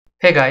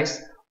Hey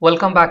guys,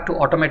 welcome back to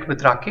Automate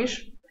with Rakesh.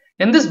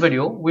 In this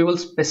video, we will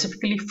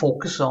specifically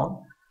focus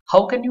on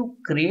how can you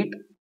create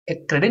a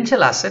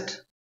credential asset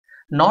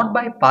not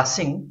by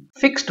passing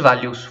fixed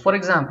values. For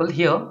example,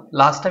 here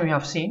last time you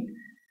have seen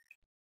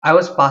I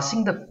was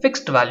passing the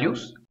fixed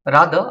values.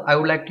 Rather, I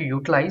would like to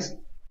utilize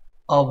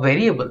a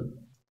variable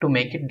to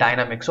make it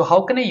dynamic. So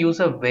how can I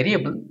use a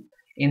variable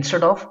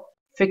instead of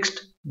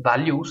fixed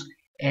values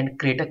and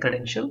create a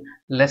credential?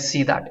 Let's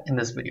see that in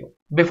this video.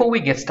 Before we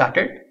get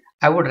started,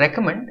 I would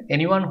recommend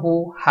anyone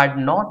who had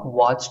not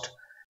watched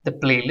the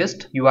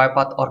playlist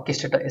UiPath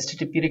Orchestrator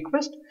HTTP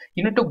request,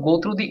 you need to go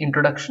through the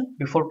introduction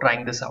before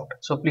trying this out.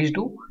 So please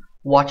do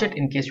watch it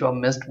in case you have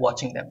missed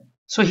watching them.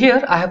 So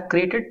here I have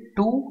created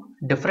two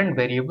different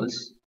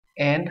variables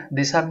and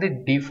these are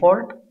the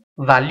default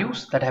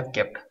values that I have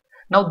kept.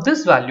 Now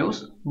these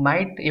values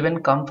might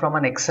even come from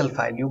an Excel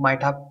file. You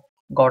might have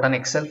got an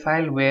Excel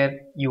file where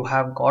you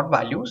have got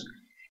values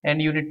and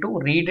you need to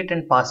read it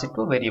and pass it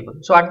to a variable.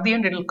 So at the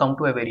end it will come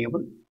to a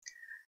variable.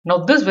 Now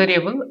this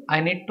variable I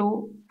need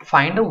to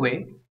find a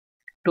way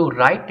to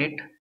write it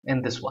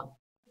in this one.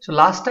 So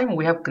last time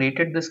we have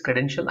created this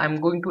credential. I'm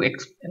going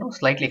to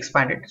slightly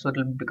expand it so it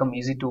will become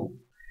easy to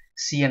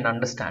see and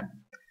understand.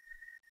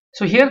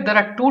 So here there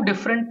are two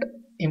different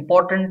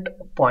important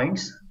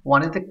points.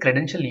 One is the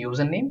credential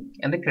username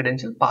and the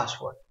credential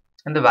password,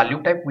 and the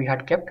value type we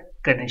had kept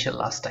credential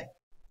last time.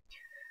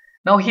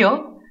 Now here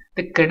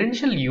the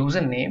credential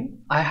username,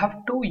 I have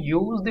to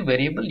use the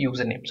variable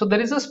username. So there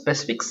is a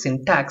specific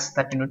syntax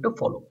that you need to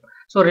follow.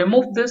 So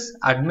remove this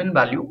admin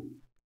value,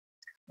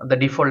 the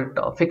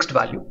default fixed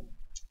value,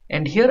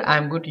 and here I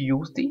am going to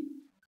use the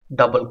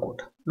double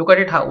quote. Look at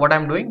it, what I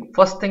am doing.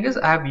 First thing is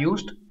I have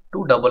used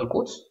two double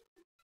quotes.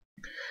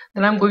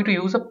 Then I am going to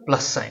use a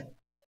plus sign,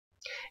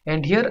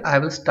 and here I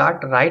will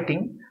start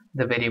writing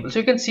the variable. So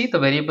you can see the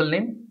variable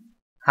name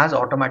has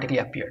automatically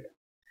appeared,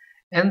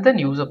 and then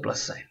use a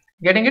plus sign.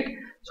 Getting it?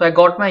 So I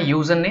got my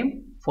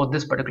username for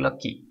this particular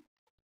key.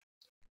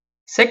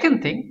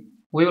 Second thing,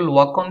 we will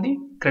work on the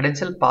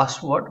credential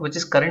password, which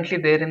is currently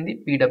there in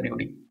the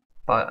PWD,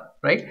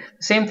 right?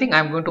 Same thing,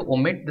 I'm going to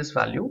omit this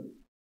value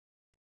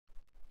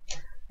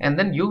and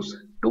then use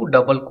two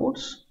double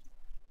quotes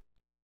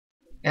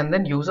and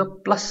then use a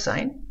plus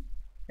sign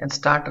and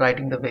start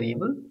writing the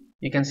variable.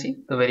 You can see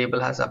the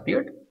variable has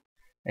appeared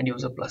and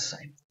use a plus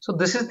sign. So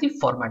this is the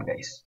format,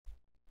 guys.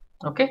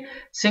 Okay,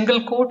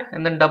 single quote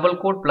and then double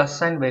quote, plus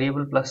sign,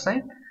 variable, plus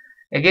sign,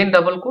 again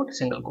double quote,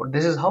 single quote.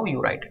 This is how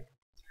you write it.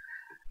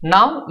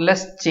 Now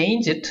let's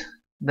change it,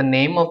 the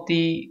name of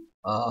the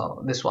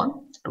this one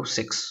to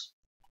 6.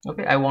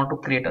 Okay, I want to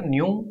create a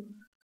new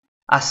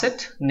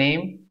asset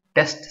name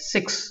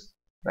test6,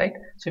 right?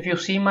 So if you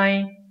see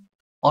my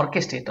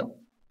orchestrator,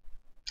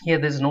 here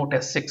there is no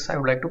test6. I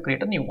would like to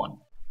create a new one.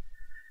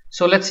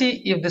 So let's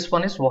see if this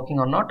one is working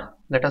or not.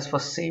 Let us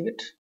first save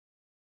it.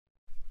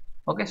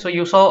 Okay, so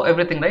you saw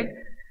everything, right?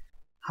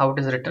 How it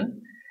is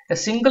written. A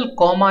single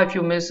comma, if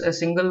you miss a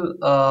single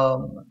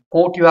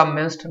quote you have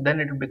missed,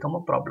 then it will become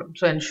a problem.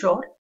 So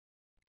ensure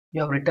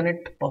you have written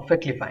it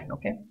perfectly fine.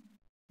 Okay,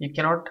 you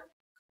cannot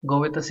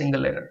go with a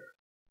single error.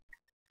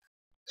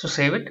 So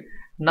save it.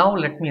 Now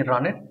let me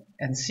run it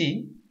and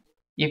see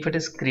if it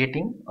is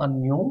creating a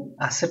new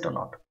asset or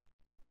not.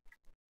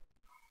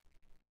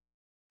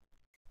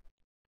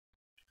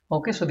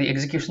 Okay, so the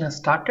execution has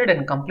started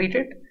and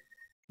completed.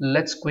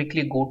 Let's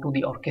quickly go to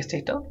the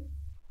orchestrator,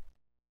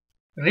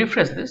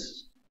 refresh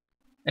this,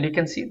 and you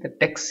can see the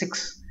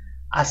text6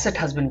 asset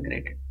has been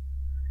created.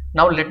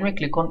 Now let me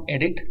click on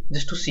edit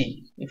just to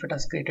see if it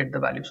has created the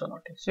values or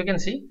not. So you can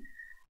see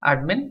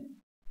admin,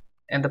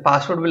 and the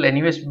password will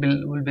anyways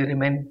will be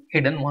remain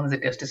hidden once the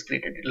test is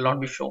created. It will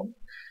not be shown,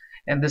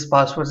 and this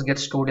passwords get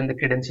stored in the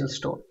credential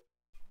store.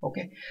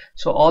 Okay,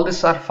 so all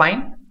these are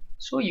fine.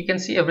 So you can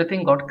see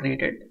everything got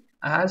created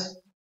as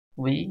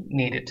we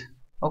need it.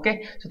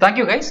 Okay, so thank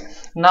you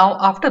guys. Now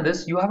after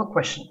this you have a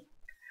question.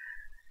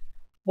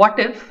 What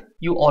if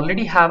you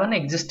already have an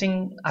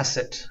existing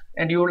asset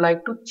and you would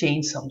like to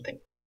change something,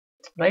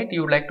 right?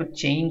 You would like to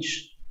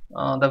change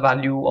the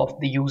value of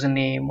the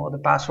username, or the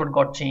password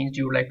got changed,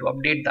 you would like to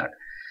update that.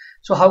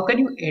 So how can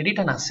you edit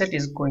an asset we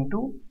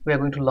are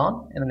going to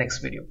learn in the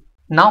next video.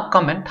 Now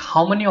comment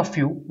how many of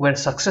you were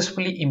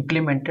successfully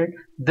implemented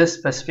this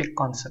specific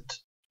concept.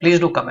 Please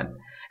do comment,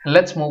 and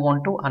let's move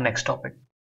on to our next topic.